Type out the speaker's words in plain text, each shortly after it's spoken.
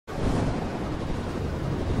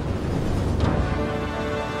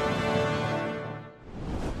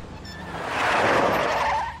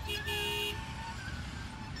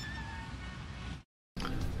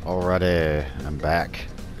everybody, I'm back.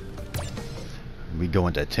 We go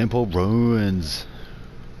into temple ruins.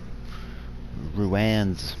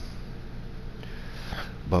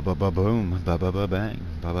 Ba ba ba boom, ba ba ba bang,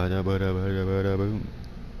 ba ba da ba da ba da ba da boom.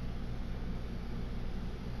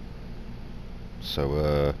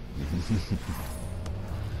 So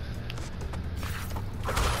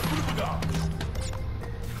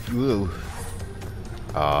ooh.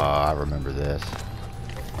 I remember this.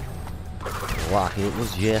 Rocket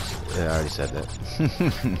was just... I already said that.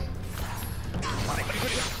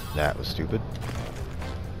 That was stupid.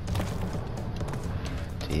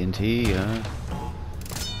 TNT, huh?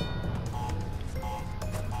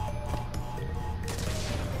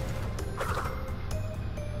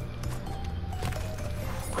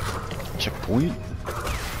 Checkpoint.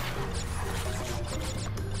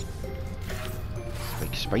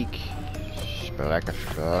 Spike. Spalaka,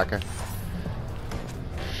 spalaka.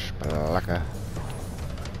 Spalaka.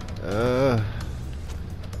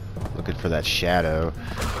 Looking for that shadow.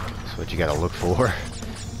 That's what you gotta look for,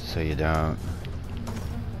 so you don't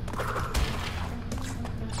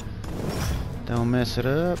mess it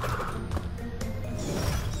up.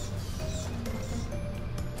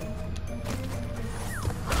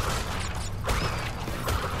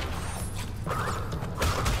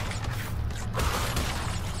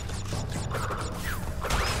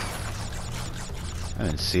 I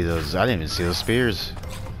didn't see those. I didn't even see those spears.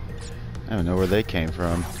 I don't know where they came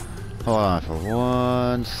from. Hold on for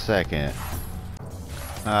 1 second.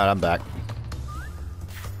 Alright, I'm back.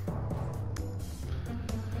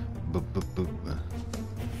 Boop, boop, boop.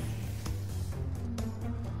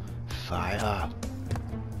 Fire.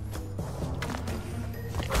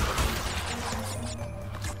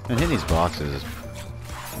 And hitting these boxes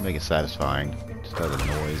make it satisfying. Just all the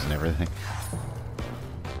noise and everything.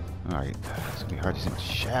 Alright, it's gonna be hard to see much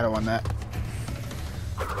shadow on that.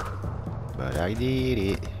 But I did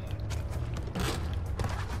it.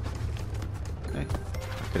 Okay. I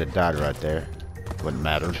could have died right there. Wouldn't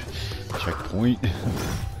mattered. Checkpoint.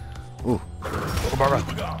 Ooh. Oh, Barbara.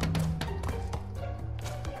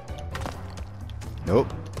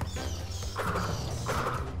 Nope.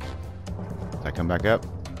 Does that come back up?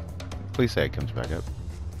 Please say it comes back up.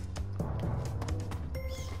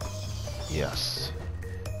 Yes.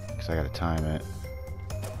 Because I gotta time it.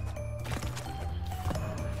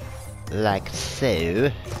 Like so.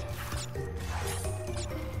 Am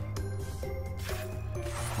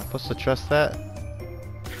I supposed to trust that?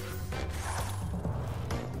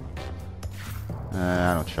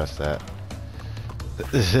 I don't trust that.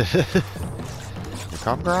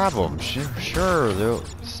 Come grab them. Sure,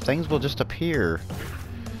 things will just appear.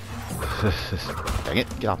 Dang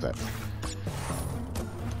it, get off that.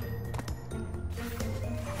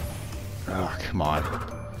 Oh, come on.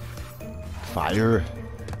 Fire.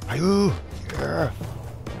 Fire. Yeah.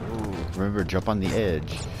 Ooh, remember, jump on the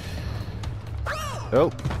edge.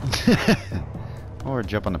 Oh. Or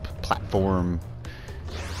jump on the platform.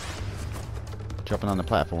 Jumping on the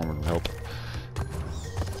platform would help.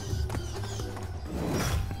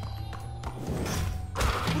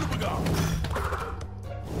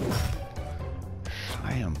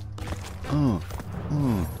 I am.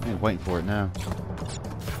 I ain't waiting for it now.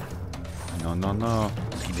 No, no, no.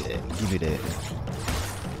 Give it it. Give it it.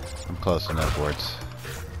 I'm close enough where it's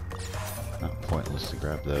not pointless to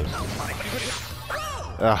grab those.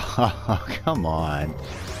 Oh, come on.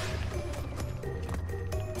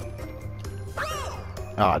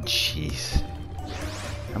 Oh, jeez.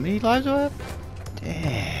 How many lives do I have?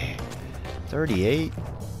 Dang. 38?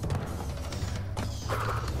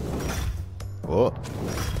 Whoa. I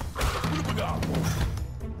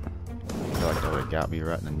feel like that would have got me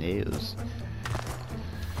right in the nose.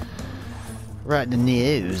 Right in the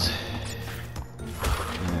nose.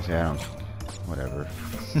 I don't... Whatever.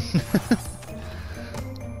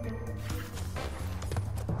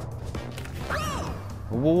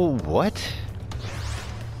 Whoa, what?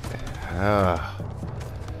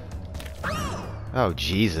 Oh,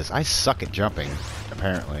 Jesus. I suck at jumping,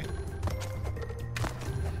 apparently.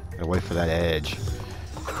 Gotta wait for that edge.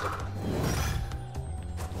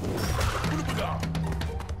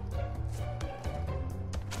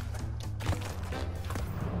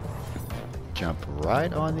 Jump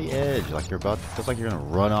right on the edge, like you're about to, feels like you're gonna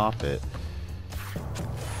run off it.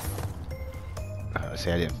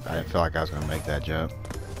 See, I didn't feel like I was gonna make that jump.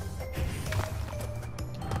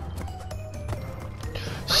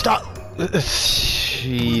 Stop!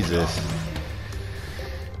 Jesus.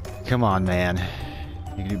 Come on, man.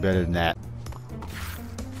 You can do better than that.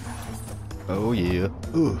 Oh yeah.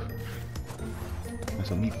 Ooh.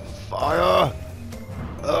 That's what me fire.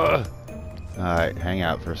 Alright, hang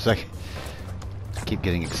out for a second. I keep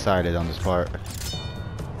getting excited on this part.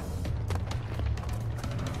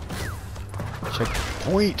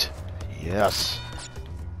 Checkpoint! Yes!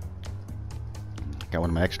 Got one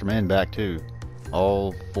of my extra men back too.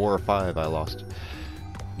 All 4 or 5 I lost.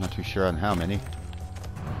 I'm not too sure on how many.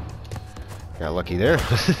 Got lucky there.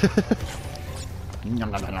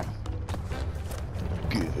 Nom, nom, nom, nom.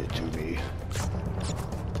 Give it to me.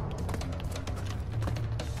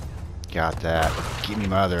 Got that. Give me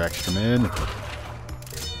my other extra men.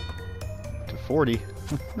 To 40.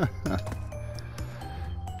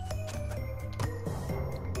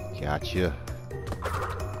 Gotcha.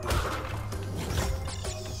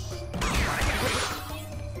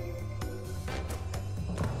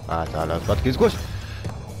 I thought I was about to get squished.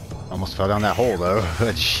 Almost fell down that hole though.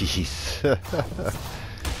 Jeez.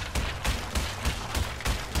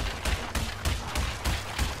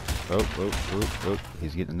 Oh.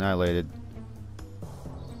 He's getting annihilated.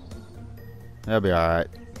 That'll be alright.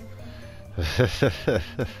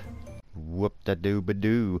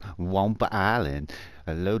 Whoop-da-doo-ba-doo. Wampa Island.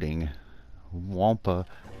 Loading. Wampa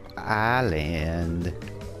Island.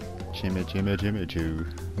 Chimmy, chimmy, chimmy, choo.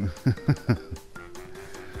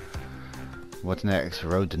 What's next?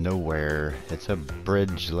 Road to Nowhere. It's a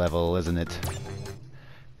bridge level, isn't it?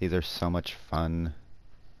 These are so much fun.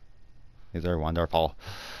 These are wonderful.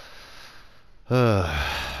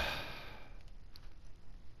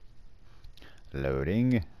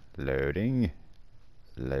 Loading. Loading.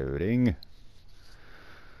 Loading.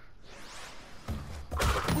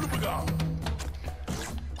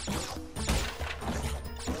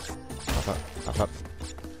 Pop up. Pop up.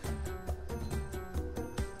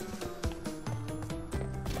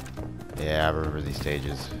 Yeah, I remember these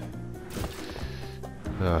stages.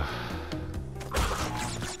 Ugh.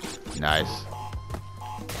 Nice.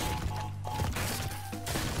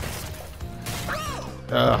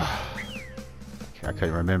 Ugh. I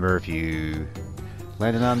couldn't remember if you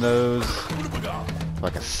landed on those for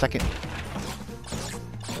like a second.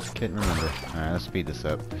 Couldn't remember. Alright, let's speed this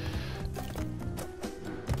up.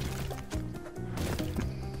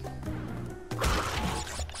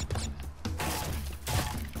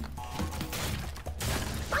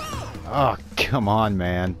 Oh, come on,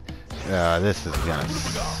 man. This is gonna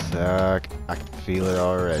suck. I can feel it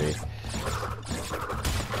already.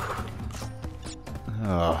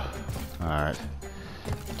 Oh, alright.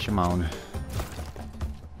 Come on.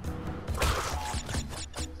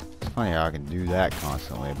 It's funny how I can do that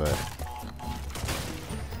constantly, but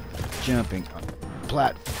jumping on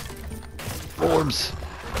platforms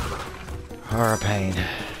are a pain.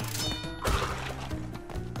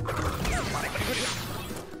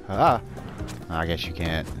 Ah! I guess you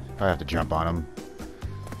can't. Probably have to jump on him.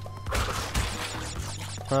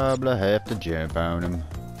 Probably have to jump on him.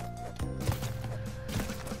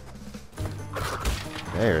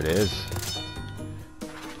 There it is.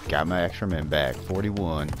 Got my extra men back.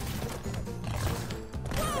 41.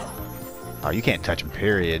 Oh, you can't touch him,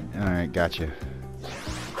 period. Alright, gotcha. I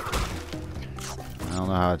don't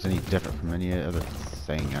know how it's any different from any other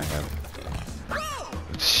thing I have.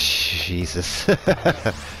 Jesus.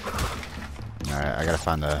 Alright, I gotta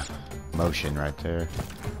find the motion right there.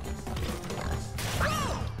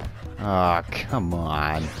 Oh, come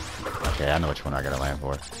on. Okay, I know which one I gotta land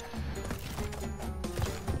for.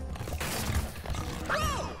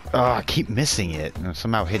 Oh, I keep missing it. I'm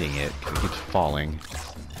somehow hitting it. It keeps falling.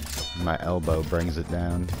 My elbow brings it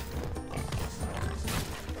down.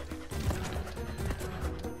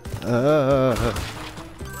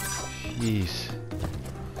 Jeez.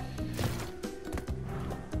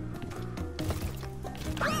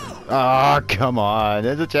 Ah, oh, come on.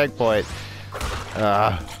 There's a checkpoint.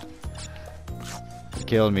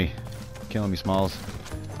 Killing me. Killing me, Smalls.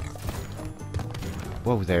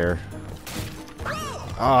 Whoa there.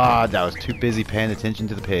 Ah, I was too busy paying attention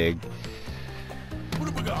to the pig.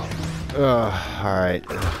 Alright.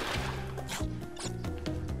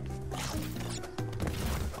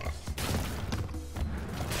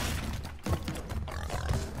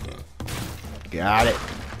 Got it.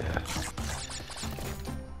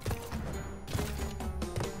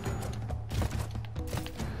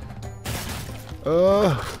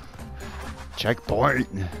 Checkpoint.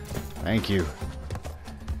 Thank you.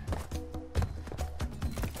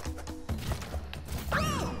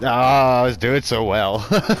 Ah, I was doing so well.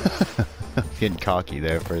 Getting cocky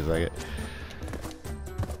there for a second.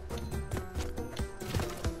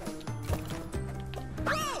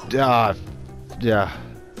 Ah, yeah.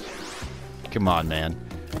 Come on, man.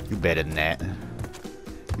 You better than that.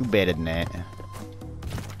 You better than that.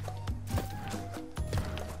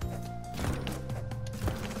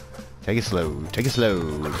 Take it slow. Take it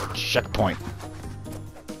slow. Checkpoint.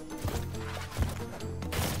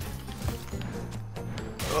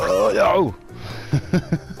 Oh no!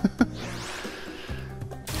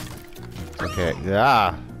 Okay.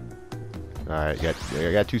 Ah. All right.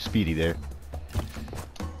 I got too speedy there.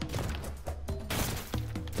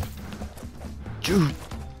 Dude.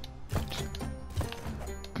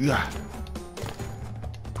 Yeah.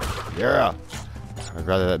 I'd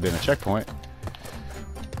rather that been a checkpoint.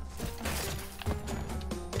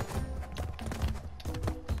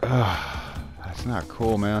 That's not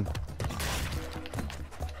cool, man.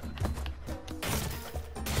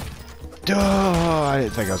 Oh, I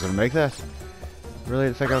didn't think I was gonna make that. Really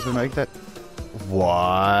didn't think I was gonna make that.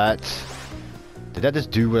 What? Did that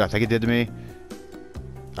just do what I think it did to me?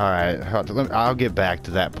 Alright, I'll get back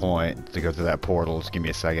to that point to go through that portal. Just give me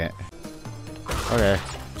a second. Okay.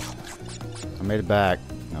 I made it back.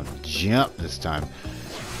 Now jump this time.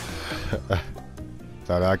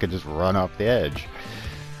 Thought I could just run off the edge.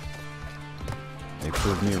 They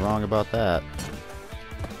proved me wrong about that.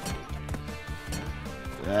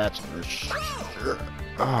 That's for sure.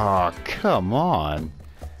 Oh, come on.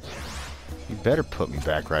 You better put me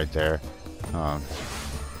back right there. Let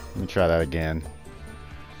me try that again.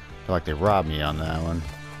 I feel like they robbed me on that one.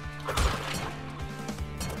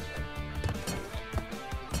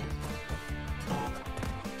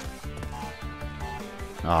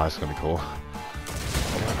 Oh, that's gonna be cool.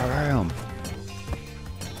 Damn.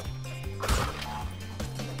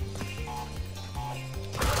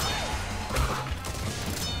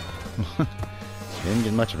 Didn't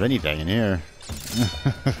get much of anything in here.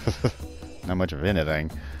 Not much of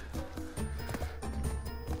anything.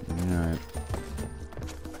 Alright.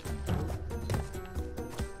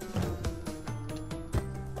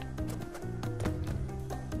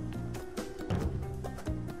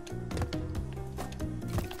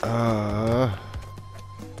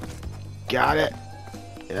 Got it.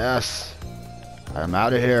 Yes. I'm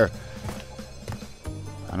out of here.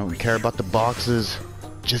 I don't care about the boxes.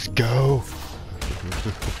 Just go.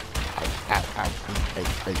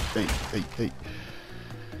 Hey.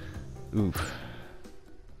 Oof.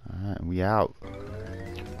 Alright, we out.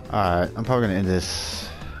 Alright, I'm probably gonna end this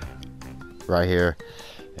right here.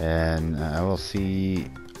 And I will see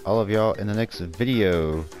all of y'all in the next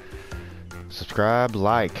video. Subscribe,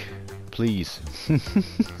 like, please.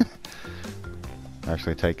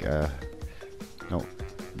 Actually take no,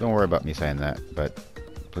 don't worry about me saying that, but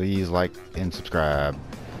please like and subscribe.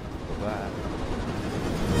 Bye.